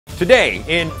Today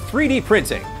in 3D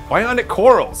printing, bionic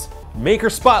corals,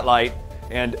 maker spotlight,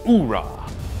 and oorah.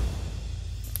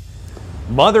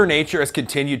 Mother Nature has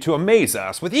continued to amaze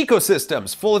us with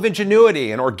ecosystems full of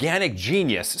ingenuity and organic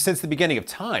genius since the beginning of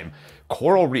time.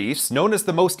 Coral reefs, known as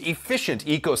the most efficient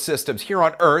ecosystems here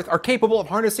on Earth, are capable of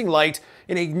harnessing light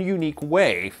in a unique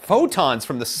way. Photons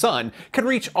from the sun can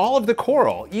reach all of the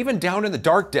coral, even down in the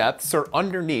dark depths or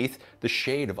underneath the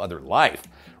shade of other life.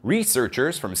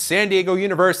 Researchers from San Diego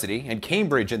University and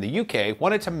Cambridge in the UK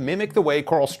wanted to mimic the way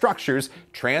coral structures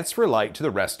transfer light to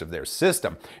the rest of their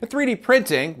system. And 3D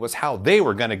printing was how they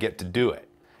were going to get to do it.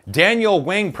 Daniel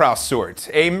Wang-Praussurt,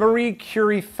 a Marie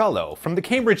Curie Fellow from the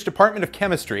Cambridge Department of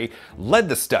Chemistry, led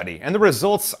the study, and the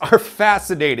results are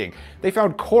fascinating. They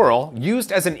found coral,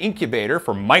 used as an incubator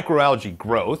for microalgae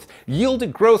growth,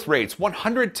 yielded growth rates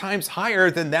 100 times higher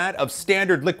than that of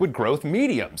standard liquid growth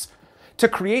mediums. To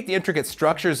create the intricate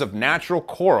structures of natural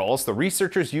corals, the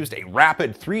researchers used a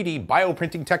rapid 3D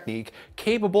bioprinting technique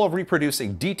capable of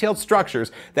reproducing detailed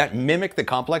structures that mimic the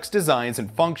complex designs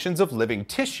and functions of living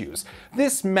tissues.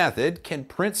 This method can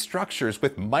print structures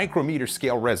with micrometer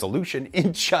scale resolution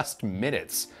in just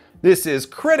minutes. This is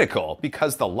critical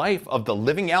because the life of the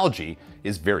living algae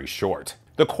is very short.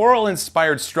 The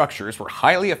coral-inspired structures were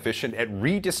highly efficient at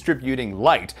redistributing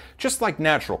light. Just like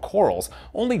natural corals,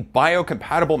 only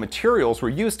biocompatible materials were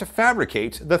used to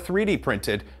fabricate the 3D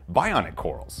printed bionic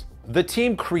corals. The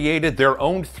team created their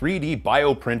own 3D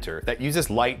bioprinter that uses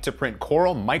light to print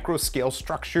coral microscale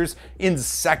structures in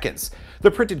seconds.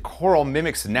 The printed coral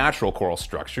mimics natural coral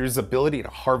structures' ability to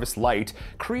harvest light,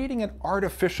 creating an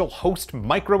artificial host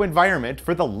microenvironment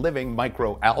for the living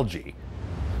microalgae.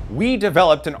 We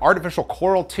developed an artificial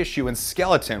coral tissue and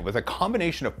skeleton with a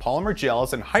combination of polymer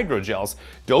gels and hydrogels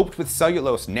doped with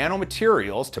cellulose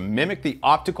nanomaterials to mimic the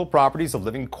optical properties of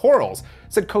living corals,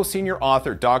 said co-senior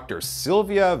author Dr.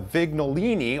 Silvia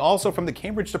Vignolini, also from the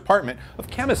Cambridge Department of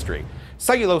Chemistry.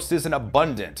 Cellulose is an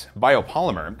abundant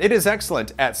biopolymer. It is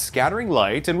excellent at scattering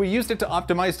light, and we used it to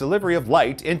optimize delivery of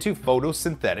light into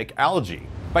photosynthetic algae.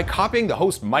 By copying the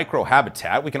host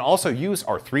microhabitat, we can also use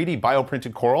our 3D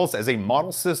bioprinted corals as a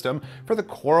model system for the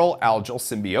coral-algal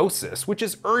symbiosis, which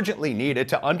is urgently needed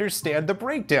to understand the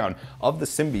breakdown of the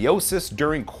symbiosis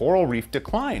during coral reef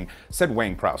decline, said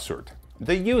Wang-Praussurt.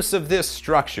 The use of this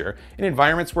structure in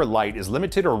environments where light is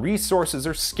limited or resources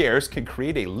are scarce can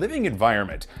create a living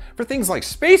environment. For things like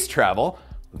space travel,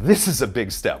 this is a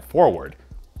big step forward.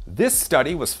 This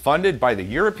study was funded by the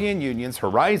European Union's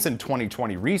Horizon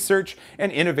 2020 Research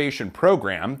and Innovation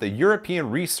Program, the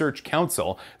European Research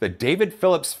Council, the David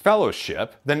Phillips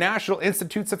Fellowship, the National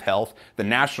Institutes of Health, the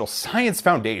National Science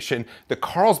Foundation, the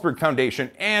Carlsberg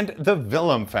Foundation, and the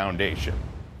Willem Foundation.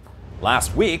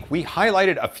 Last week, we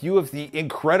highlighted a few of the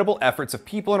incredible efforts of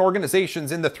people and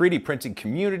organizations in the 3D printing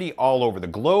community all over the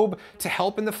globe to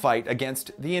help in the fight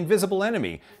against the invisible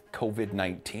enemy,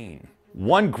 COVID-19.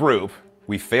 One group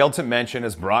we failed to mention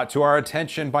is brought to our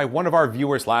attention by one of our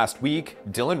viewers last week,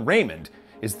 Dylan Raymond,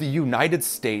 is the United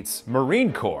States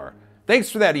Marine Corps. Thanks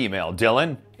for that email,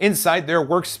 Dylan. Inside their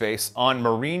workspace on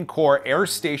Marine Corps Air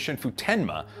Station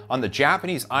Futenma on the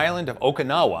Japanese island of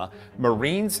Okinawa,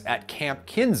 Marines at Camp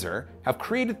Kinzer have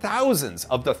created thousands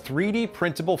of the 3D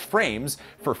printable frames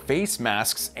for face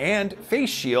masks and face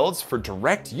shields for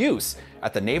direct use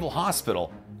at the Naval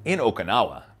Hospital in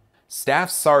Okinawa. Staff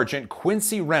Sergeant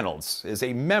Quincy Reynolds is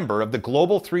a member of the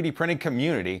global 3D printing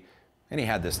community, and he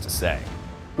had this to say.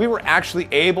 We were actually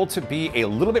able to be a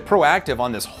little bit proactive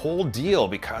on this whole deal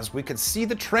because we could see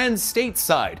the trends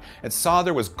stateside and saw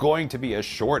there was going to be a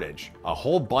shortage. A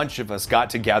whole bunch of us got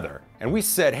together and we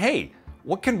said, hey,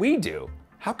 what can we do?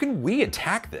 How can we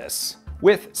attack this?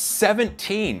 With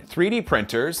 17 3D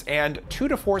printers and 2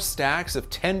 to 4 stacks of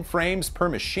 10 frames per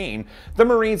machine, the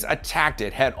Marines attacked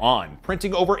it head on,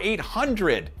 printing over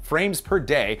 800 frames per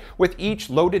day, with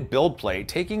each loaded build plate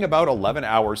taking about 11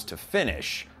 hours to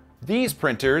finish. These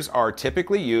printers are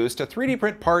typically used to 3D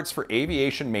print parts for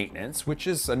aviation maintenance, which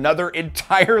is another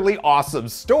entirely awesome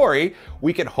story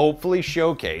we can hopefully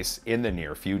showcase in the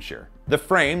near future. The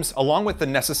frames, along with the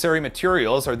necessary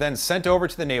materials, are then sent over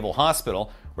to the Naval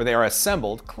Hospital, where they are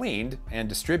assembled, cleaned, and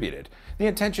distributed. The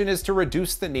intention is to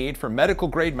reduce the need for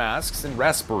medical-grade masks and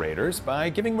respirators by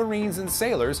giving Marines and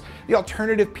sailors the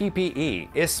alternative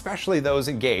PPE, especially those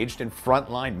engaged in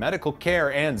frontline medical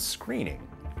care and screening.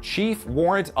 Chief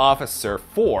Warrant Officer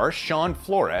 4, Sean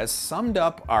Flores, summed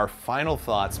up our final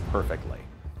thoughts perfectly.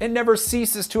 It never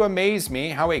ceases to amaze me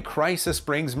how a crisis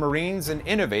brings Marines and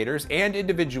innovators and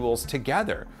individuals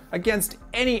together. Against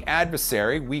any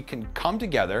adversary, we can come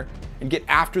together and get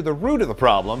after the root of the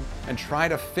problem and try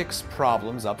to fix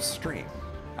problems upstream.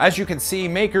 As you can see,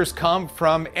 makers come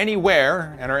from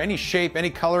anywhere and are any shape, any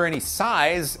color, any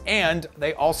size, and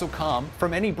they also come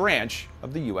from any branch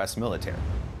of the US military.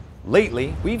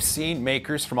 Lately, we've seen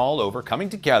makers from all over coming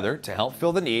together to help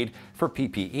fill the need for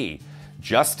PPE.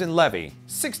 Justin Levy,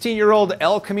 16-year-old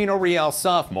El Camino Real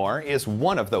sophomore, is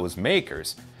one of those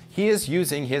makers. He is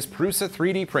using his Prusa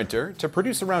 3D printer to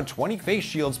produce around 20 face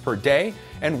shields per day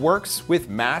and works with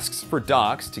masks for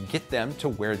docs to get them to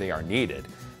where they are needed.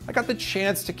 I got the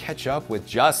chance to catch up with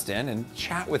Justin and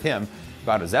chat with him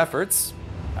about his efforts.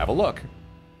 Have a look.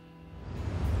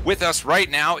 With us right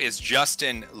now is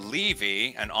Justin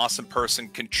Levy, an awesome person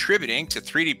contributing to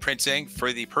 3D printing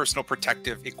for the personal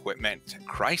protective equipment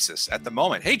crisis at the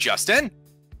moment. Hey, Justin.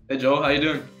 Hey, Joel. How you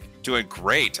doing? Doing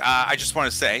great. I just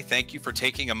want to say thank you for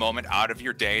taking a moment out of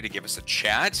your day to give us a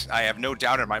chat. I have no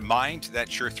doubt in my mind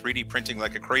that you're 3D printing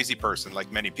like a crazy person,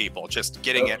 like many people, just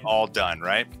getting it all done,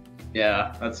 right?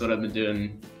 Yeah, that's what I've been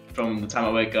doing from the time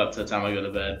I wake up to the time I go to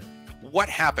bed. What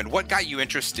happened? What got you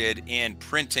interested in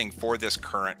printing for this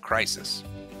current crisis?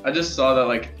 I just saw that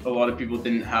like a lot of people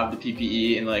didn't have the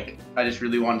PPE, and like I just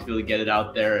really wanted to be able to get it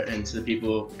out there and to the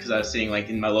people, because I was seeing like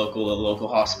in my local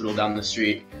hospital down the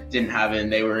street didn't have it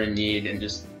and they were in need, and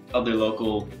just other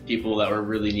local people that were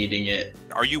really needing it.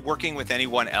 Are you working with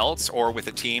anyone else or with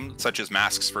a team such as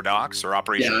Masks for Docs or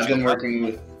Operation? Yeah, I've been working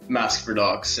with Masks for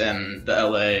Docs, and the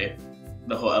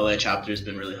whole LA chapter has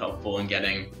been really helpful in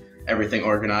getting everything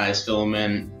organized,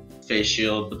 filament, face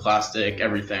shield, the plastic,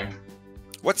 everything.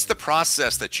 What's the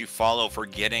process that you follow for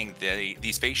getting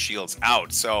these face shields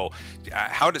out? So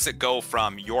how does it go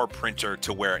from your printer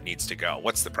to where it needs to go?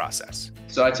 What's the process?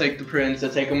 So I take the prints, I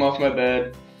take them off my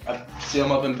bed, I seal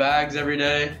them up in bags every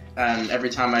day, and every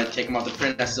time I take them off the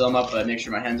print, I seal them up, I make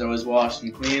sure my hands are always washed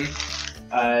and clean.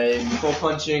 I'm hole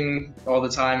punching all the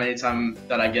time. Anytime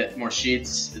that I get more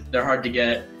sheets, they're hard to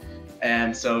get,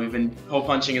 and so we've been hole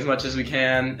punching as much as we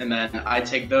can, and then I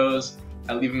take those,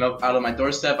 I leave them out on my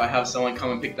doorstep, I have someone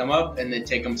come and pick them up, and they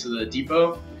take them to the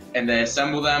depot, and they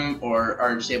assemble them or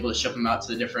are just able to ship them out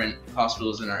to the different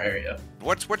hospitals in our area.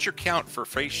 What's your count for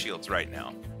face shields right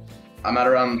now? I'm at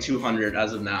around 200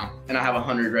 as of now, and I have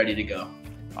 100 ready to go.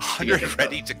 100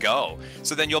 ready to go.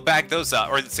 So then you'll bag those up,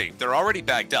 or let's see, they're already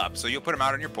bagged up. So you'll put them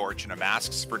out on your porch and a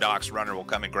Masks for Docs runner will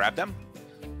come and grab them?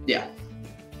 Yeah.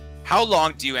 How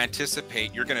long do you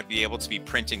anticipate you're going to be able to be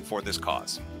printing for this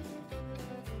cause?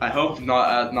 I hope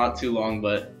not too long,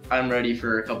 but I'm ready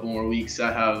for a couple more weeks.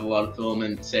 I have a lot of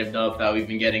filament saved up that we've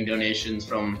been getting donations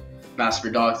from Masks for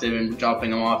Docs. They've been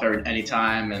dropping them off any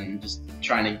time and just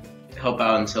trying to help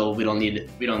out until we don't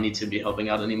need to be helping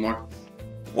out anymore.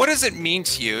 What does it mean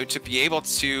to you to be able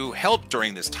to help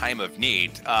during this time of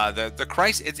need? The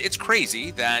crisis, it's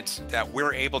crazy that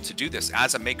we're able to do this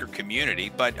as a maker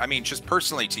community, but I mean, just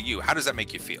personally to you, how does that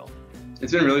make you feel?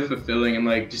 It's been really fulfilling, and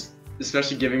like just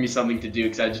especially giving me something to do,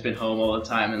 because I've just been home all the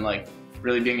time, and like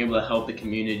really being able to help the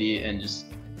community and just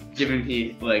giving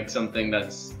me like something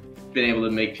that's been able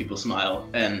to make people smile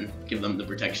and give them the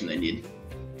protection they need.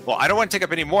 Well, I don't want to take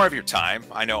up any more of your time.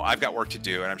 I know I've got work to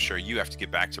do, and I'm sure you have to get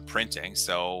back to printing.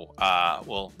 So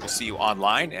we'll see you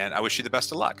online, and I wish you the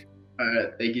best of luck. All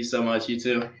right. Thank you so much. You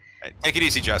too. Right, take it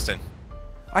easy, Justin.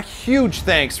 A huge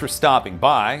thanks for stopping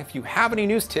by. If you have any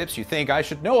news tips you think I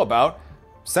should know about,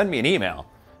 send me an email.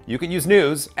 You can use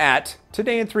news at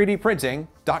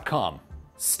todayin3dprinting.com.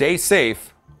 Stay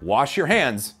safe, wash your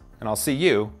hands, and I'll see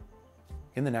you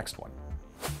in the next one.